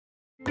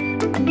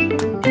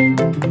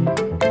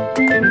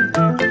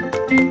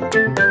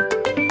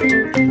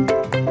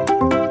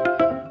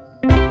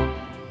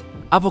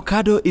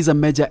Avocado is a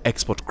major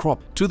export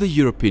crop to the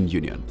European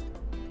Union.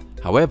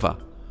 However,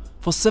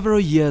 for several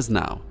years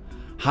now,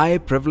 high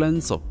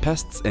prevalence of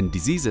pests and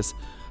diseases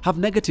have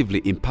negatively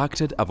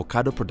impacted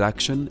avocado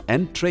production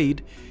and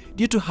trade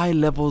due to high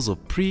levels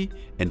of pre-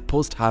 and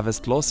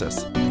post-harvest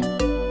losses.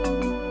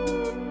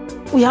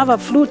 We have a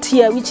fruit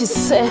here which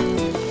is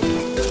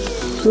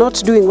not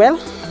doing well.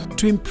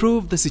 To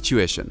improve the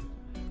situation,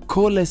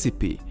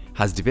 COLECP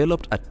has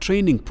developed a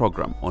training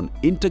program on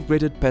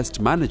integrated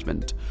pest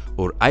management,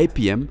 or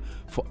IPM,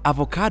 for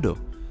avocado,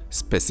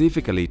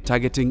 specifically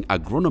targeting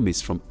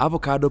agronomists from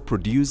avocado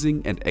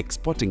producing and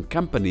exporting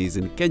companies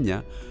in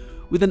Kenya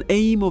with an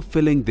aim of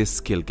filling this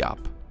skill gap.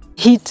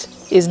 Heat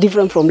is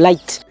different from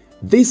light.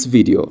 This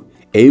video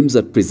aims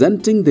at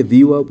presenting the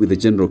viewer with the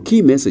general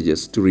key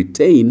messages to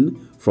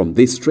retain from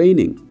this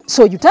training.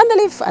 So you turn the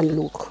leaf and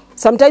look.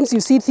 Sometimes you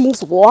see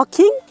things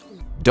walking.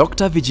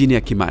 Dr.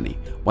 Virginia Kimani,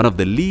 one of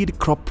the lead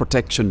crop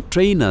protection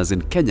trainers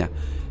in Kenya,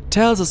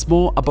 tells us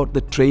more about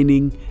the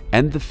training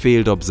and the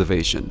field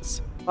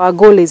observations. Our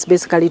goal is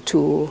basically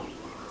to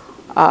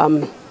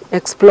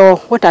explore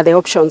what are the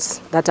options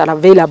that are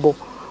available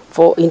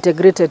for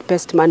integrated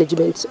pest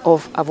management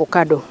of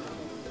avocado,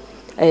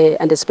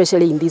 and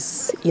especially in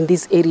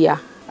this area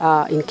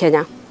in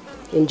Kenya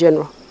in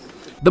general.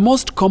 The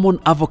most common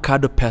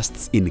avocado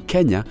pests in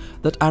Kenya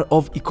that are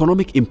of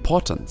economic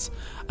importance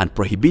and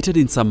prohibited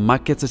in some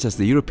markets such as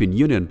the European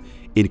Union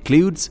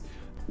includes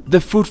the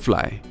fruit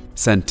fly,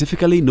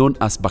 scientifically known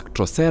as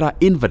Bactrocera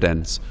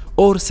invadens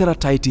or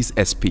Ceratitis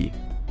sp,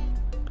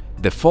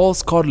 the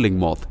false codling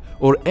moth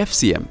or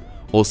FCM,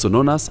 also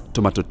known as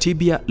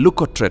Tomatotibia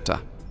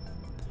leucotreta,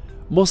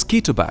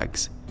 mosquito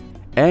bugs,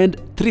 and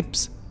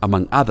thrips,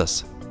 among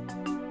others.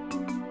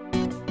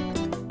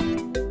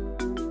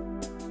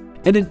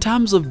 And in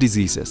terms of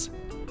diseases,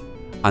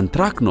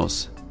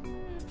 anthracnose,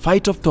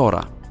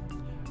 phytophthora,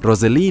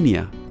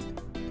 roselinia,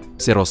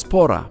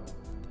 cerospora,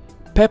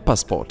 pepper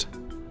spot,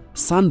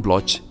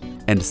 sunblotch,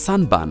 and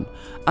sunburn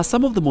are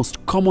some of the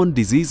most common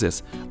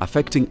diseases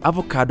affecting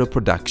avocado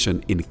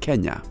production in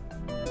Kenya.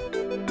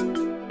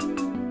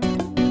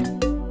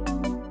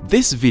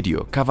 This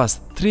video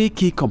covers 3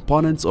 key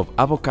components of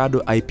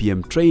avocado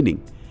IPM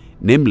training,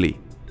 namely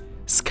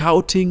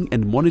scouting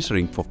and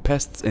monitoring for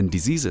pests and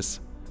diseases,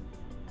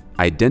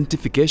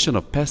 identification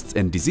of pests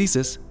and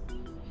diseases,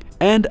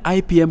 and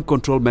IPM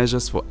control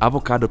measures for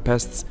avocado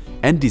pests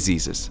and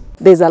diseases.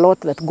 There's a lot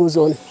that goes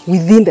on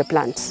within the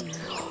plants.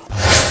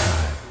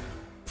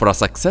 For a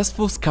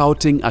successful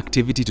scouting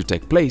activity to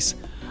take place,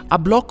 a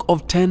block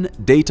of 10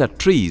 data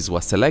trees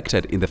was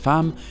selected in the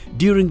farm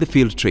during the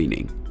field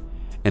training,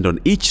 and on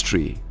each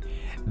tree,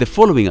 the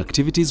following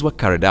activities were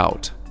carried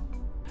out.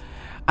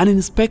 An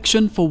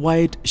inspection for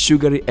white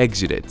sugary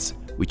exudates,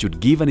 which would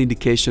give an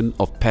indication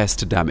of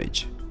pest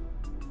damage.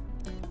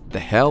 The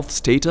health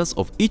status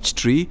of each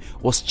tree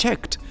was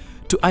checked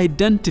to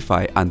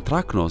identify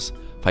anthracnose,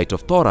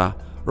 phytophthora,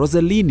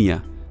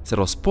 roselinia,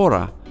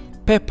 cerospora,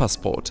 pepper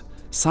spot,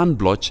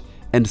 sunblotch,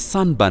 and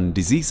sunburn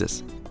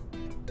diseases.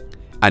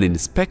 An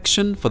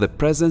inspection for the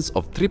presence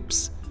of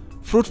thrips,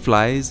 fruit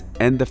flies,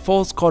 and the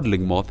false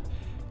codling moth,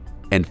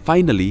 and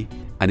finally,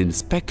 an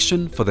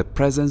inspection for the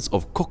presence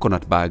of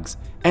coconut bugs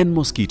and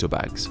mosquito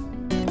bugs.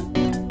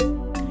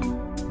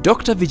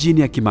 Dr.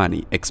 Virginia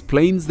Kimani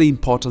explains the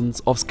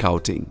importance of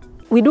scouting.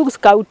 We do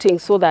scouting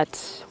so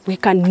that we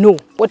can know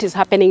what is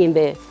happening in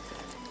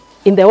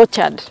the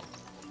orchard.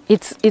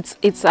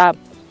 It's a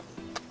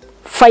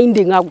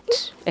finding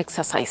out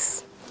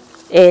exercise.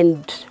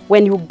 And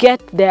when you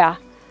get there,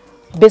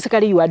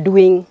 basically you are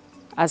doing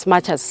as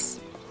much as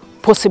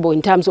possible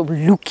in terms of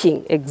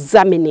looking,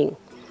 examining,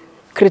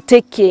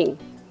 critiquing,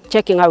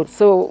 checking out.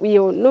 So we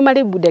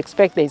normally would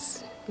expect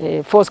this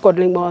false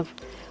codling moth,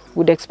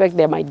 would expect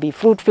there might be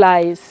fruit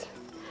flies,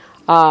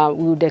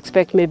 we would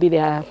expect maybe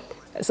there are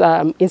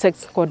some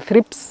insects called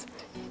thrips.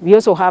 We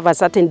also have a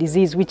certain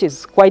disease which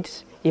is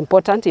quite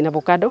important in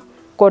avocado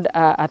called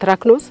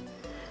anthracnose.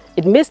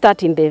 It may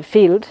start in the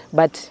field,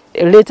 but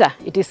later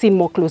it is seen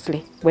more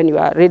closely when you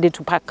are ready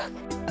to pack.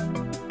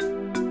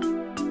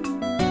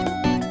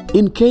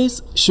 In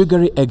case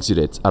sugary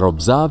exudates are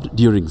observed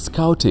during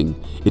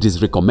scouting, it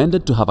is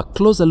recommended to have a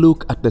closer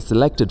look at the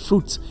selected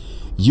fruits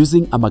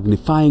using a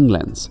magnifying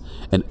lens,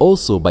 and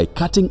also by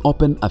cutting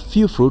open a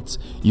few fruits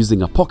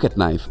using a pocket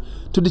knife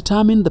to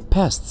determine the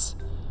pests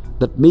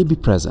that may be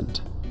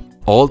present.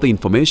 All the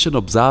information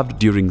observed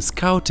during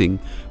scouting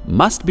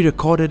must be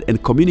recorded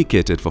and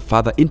communicated for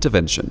further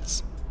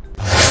interventions.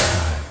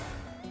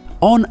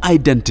 On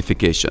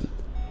identification,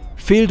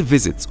 field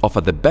visits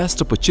offer the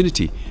best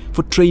opportunity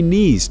for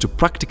trainees to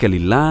practically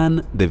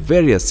learn the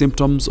various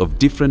symptoms of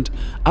different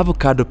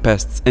avocado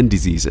pests and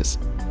diseases.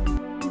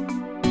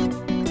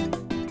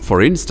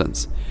 For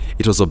instance,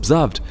 it was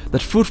observed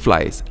that fruit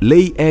flies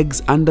lay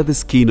eggs under the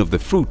skin of the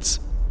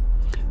fruits.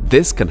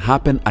 This can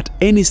happen at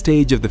any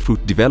stage of the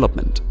fruit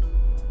development.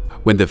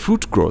 When the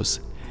fruit grows,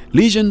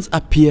 lesions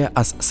appear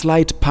as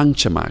slight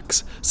puncture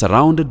marks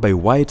surrounded by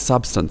white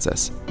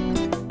substances.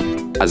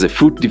 As the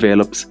fruit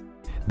develops,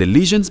 the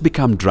lesions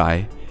become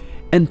dry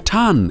and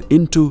turn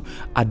into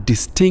a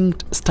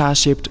distinct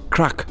star-shaped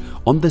crack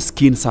on the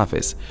skin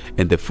surface,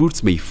 and the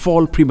fruits may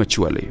fall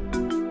prematurely.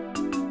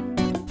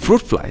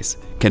 Fruit flies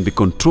can be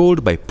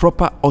controlled by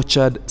proper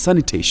orchard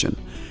sanitation,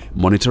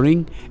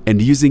 monitoring,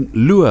 and using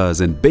lures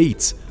and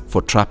baits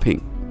for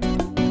trapping.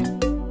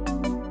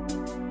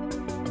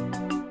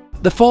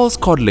 The false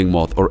codling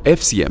moth, or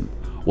FCM,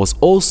 was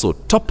also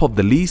top of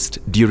the list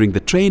during the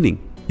training.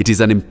 It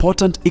is an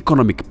important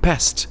economic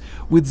pest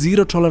with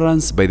zero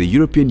tolerance by the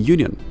European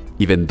Union.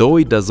 Even though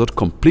it does not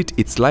complete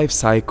its life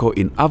cycle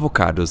in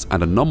avocados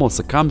under normal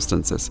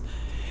circumstances,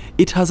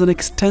 it has an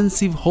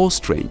extensive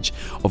host range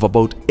of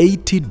about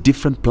 80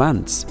 different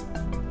plants.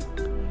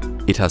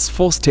 It has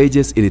 4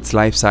 stages in its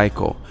life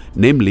cycle,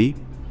 namely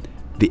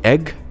the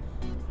egg,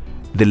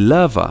 the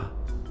larva,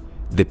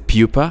 the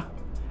pupa,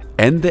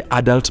 and the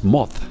adult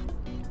moth.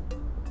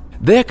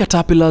 Their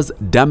caterpillars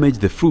damage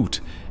the fruit,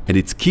 and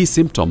its key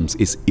symptoms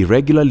is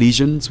irregular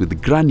lesions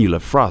with granular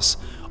frost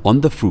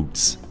on the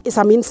fruits.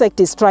 Some insect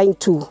is trying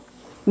to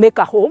make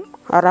a home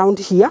around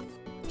here.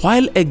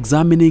 While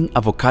examining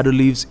avocado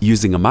leaves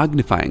using a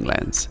magnifying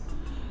lens,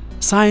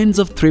 signs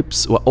of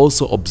thrips were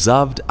also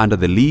observed under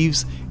the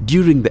leaves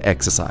during the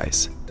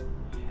exercise.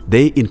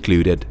 They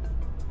included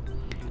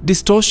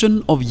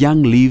distortion of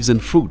young leaves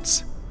and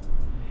fruits,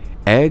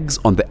 eggs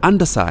on the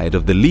underside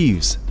of the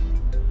leaves,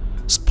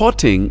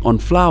 spotting on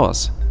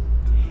flowers,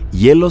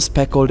 yellow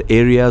speckled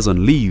areas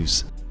on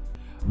leaves,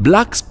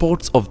 black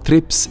spots of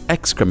thrips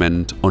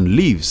excrement on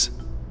leaves,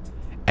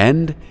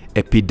 and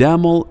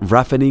epidermal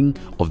roughening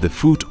of the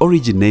fruit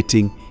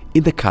originating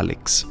in the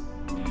calyx.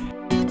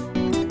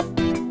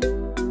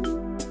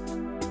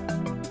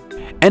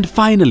 And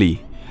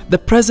finally, the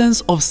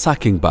presence of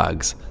sucking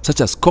bugs, such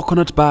as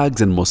coconut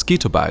bugs and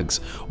mosquito bugs,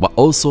 were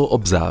also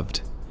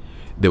observed.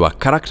 They were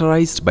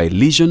characterized by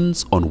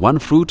lesions on one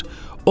fruit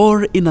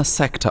or in a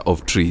sector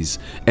of trees,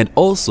 and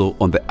also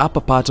on the upper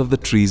part of the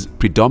trees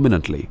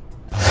predominantly.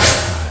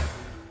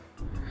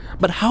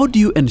 But how do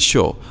you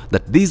ensure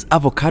that these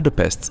avocado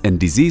pests and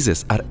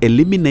diseases are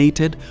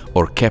eliminated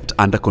or kept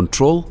under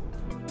control?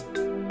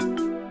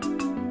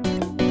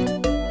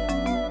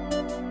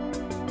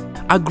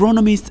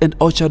 Agronomists and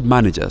orchard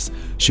managers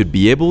should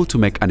be able to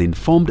make an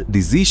informed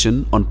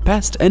decision on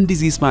pest and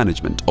disease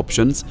management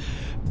options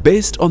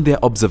based on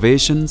their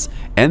observations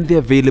and the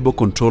available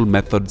control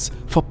methods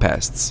for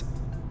pests.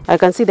 I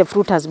can see the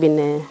fruit has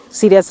been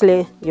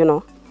seriously,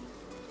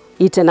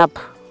 eaten up.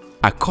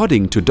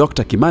 According to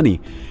Dr. Kimani,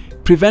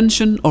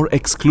 prevention or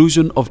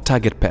exclusion of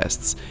target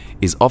pests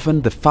is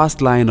often the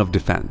first line of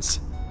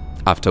defense,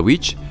 after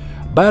which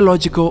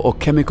biological or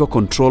chemical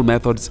control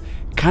methods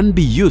can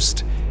be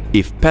used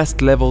if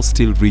pest levels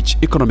still reach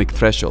economic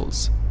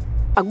thresholds.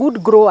 A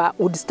good grower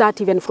would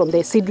start even from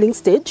the seedling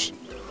stage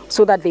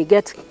so that they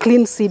get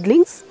clean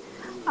seedlings,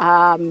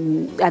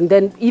 and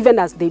then even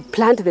as they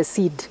plant the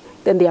seed,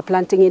 then they are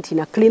planting it in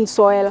a clean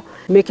soil,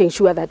 making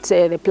sure that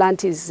the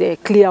plant is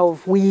clear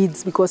of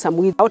weeds, because some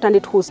weeds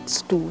alternate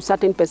hosts to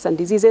certain pests and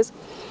diseases.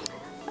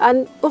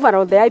 And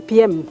overall, the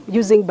IPM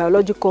using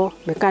biological,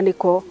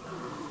 mechanical,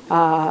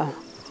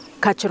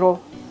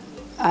 cultural,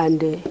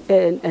 and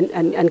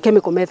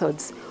chemical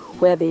methods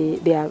where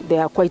they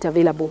are quite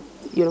available.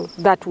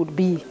 That would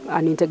be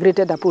an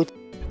integrated approach.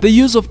 The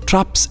use of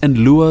traps and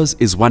lures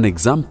is one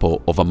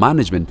example of a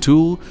management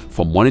tool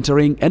for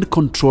monitoring and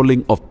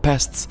controlling of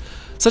pests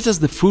such as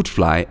the fruit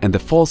fly and the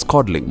false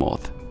codling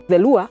moth. The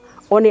lure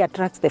only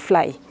attracts the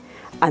fly,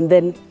 and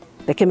then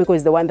the chemical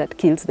is the one that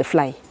kills the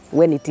fly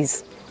when it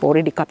is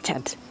already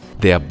captured.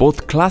 They are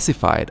both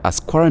classified as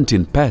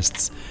quarantine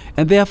pests,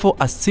 and therefore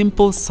a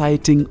simple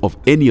sighting of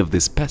any of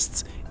these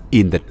pests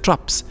in the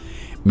traps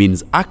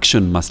means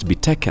action must be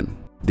taken.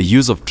 The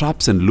use of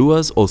traps and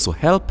lures also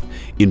help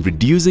in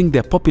reducing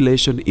their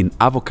population in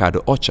avocado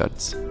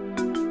orchards.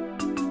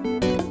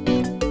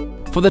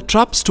 For the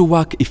traps to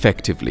work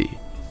effectively,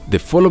 the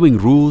following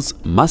rules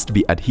must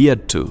be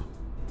adhered to.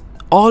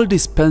 All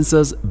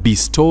dispensers be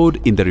stored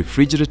in the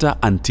refrigerator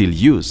until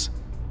use.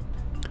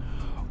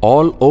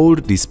 All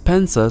old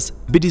dispensers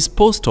be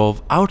disposed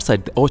of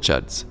outside the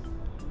orchards.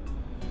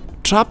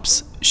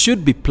 Traps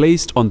should be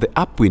placed on the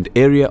upwind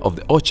area of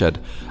the orchard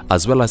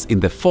as well as in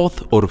the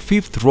 4th or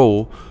 5th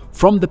row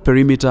from the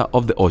perimeter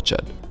of the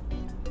orchard.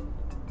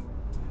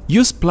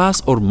 Use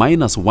plus or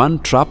minus 1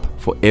 trap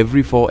for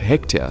every 4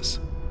 hectares.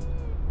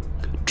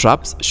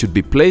 Traps should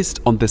be placed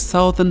on the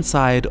southern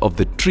side of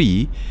the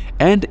tree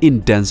and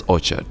in dense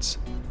orchards.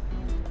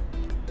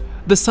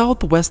 The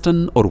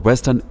southwestern or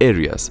western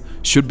areas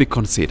should be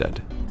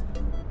considered.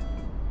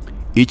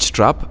 Each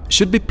trap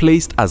should be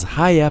placed as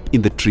high up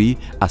in the tree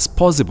as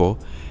possible,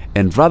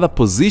 and rather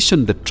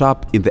position the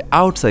trap in the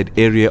outside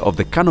area of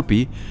the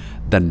canopy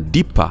than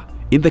deeper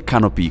in the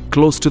canopy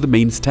close to the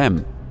main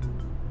stem.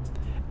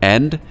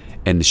 And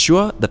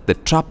ensure that the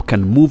trap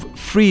can move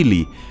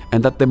freely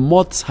and that the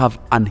moths have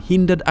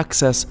unhindered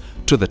access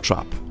to the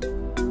trap.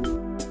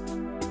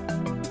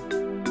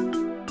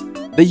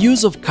 The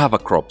use of cover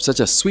crops such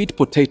as sweet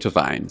potato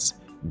vines,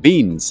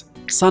 beans,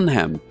 sun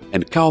hemp,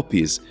 and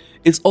cowpeas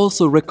is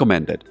also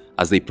recommended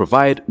as they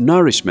provide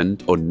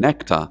nourishment or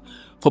nectar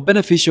for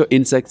beneficial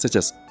insects such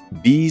as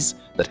bees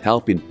that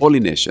help in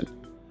pollination.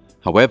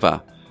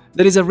 However,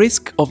 there is a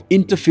risk of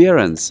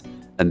interference,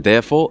 and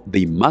therefore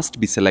they must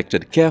be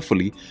selected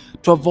carefully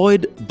to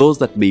avoid those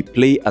that may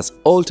play as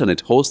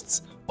alternate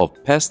hosts of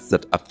pests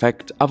that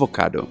affect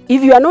avocado.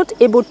 If you are not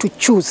able to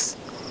choose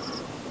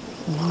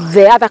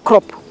the other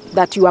crop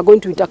that you are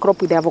going to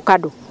intercrop with the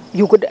avocado,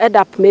 you could end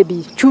up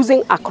maybe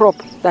choosing a crop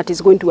that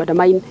is going to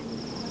undermine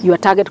your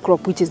target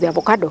crop, which is the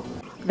avocado.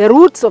 The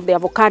roots of the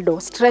avocado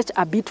stretch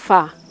a bit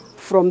far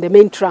from the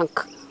main trunk.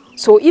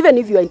 So even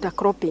if you are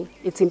intercropping,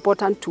 it's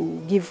important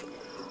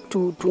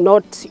to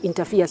not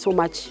interfere so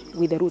much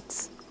with the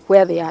roots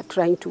where they are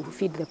trying to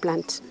feed the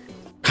plant.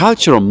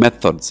 Cultural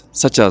methods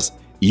such as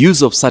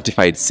use of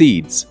certified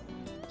seeds,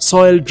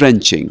 soil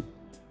drenching,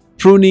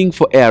 pruning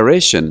for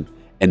aeration,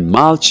 and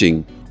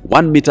mulching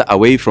 1 meter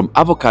away from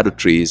avocado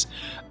trees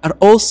are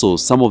also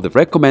some of the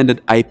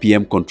recommended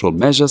IPM control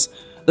measures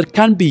that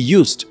can be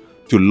used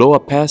to lower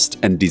pest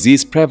and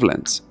disease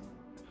prevalence.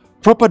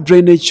 Proper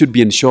drainage should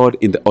be ensured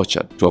in the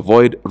orchard to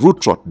avoid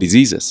root rot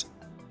diseases.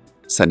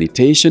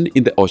 Sanitation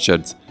in the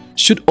orchards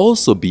should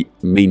also be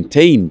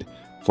maintained,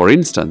 for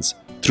instance,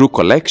 through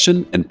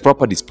collection and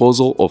proper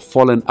disposal of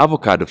fallen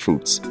avocado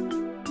fruits.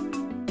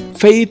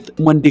 Faith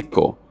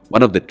Mwandiko,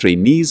 one of the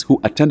trainees who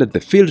attended the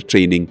field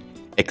training,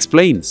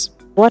 explains.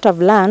 What I've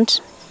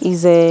learned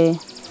is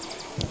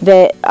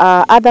the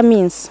other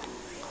means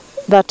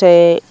that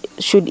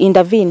should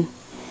intervene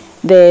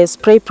the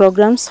spray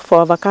programs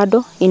for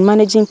avocado in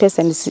managing pests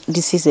and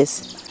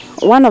diseases.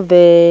 One of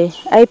the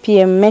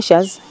IPM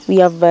measures, we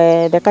have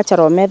the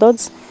cultural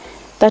methods,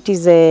 that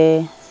is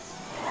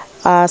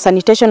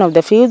sanitation of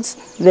the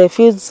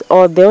fields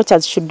or the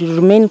orchards should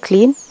remain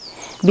clean,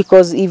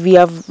 because if we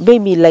have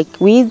maybe like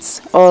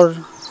weeds or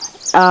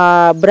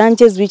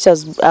branches which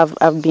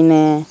have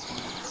been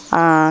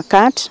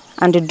cut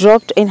and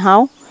dropped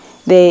anyhow,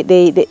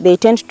 they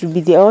tend to be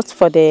the host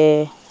for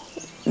the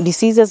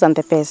diseases and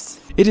the pests.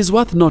 It is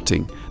worth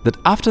noting that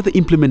after the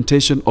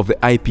implementation of the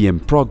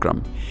IPM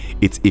program,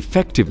 its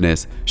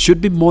effectiveness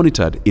should be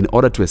monitored in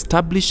order to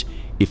establish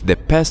if the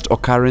pest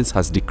occurrence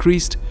has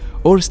decreased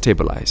or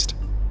stabilized.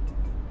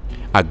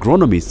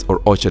 Agronomists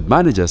or orchard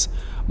managers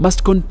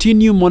must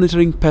continue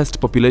monitoring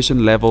pest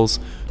population levels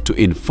to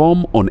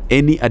inform on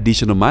any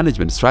additional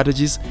management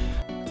strategies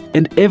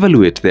and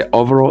evaluate their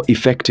overall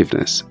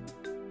effectiveness.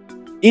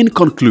 In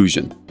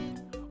conclusion,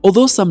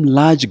 although some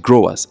large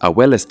growers are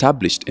well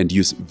established and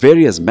use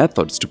various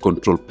methods to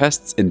control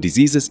pests and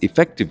diseases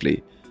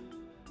effectively,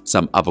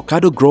 some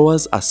avocado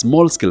growers are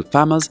small-scale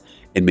farmers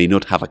and may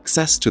not have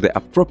access to the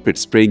appropriate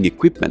spraying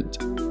equipment.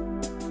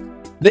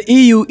 The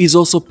EU is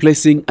also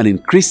placing an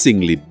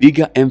increasingly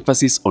bigger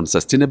emphasis on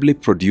sustainably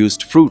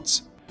produced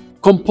fruits,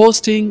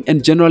 composting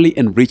and generally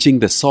enriching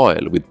the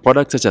soil with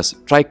products such as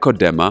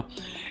trichoderma,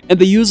 and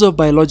the use of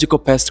biological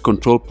pest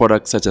control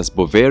products such as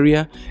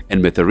Bovaria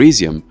and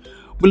Metarhizium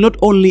will not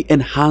only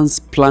enhance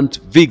plant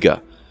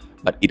vigor,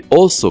 but it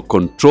also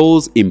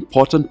controls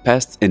important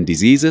pests and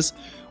diseases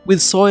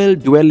with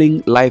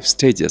soil-dwelling life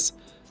stages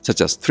such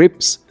as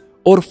thrips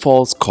or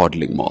false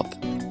codling moth.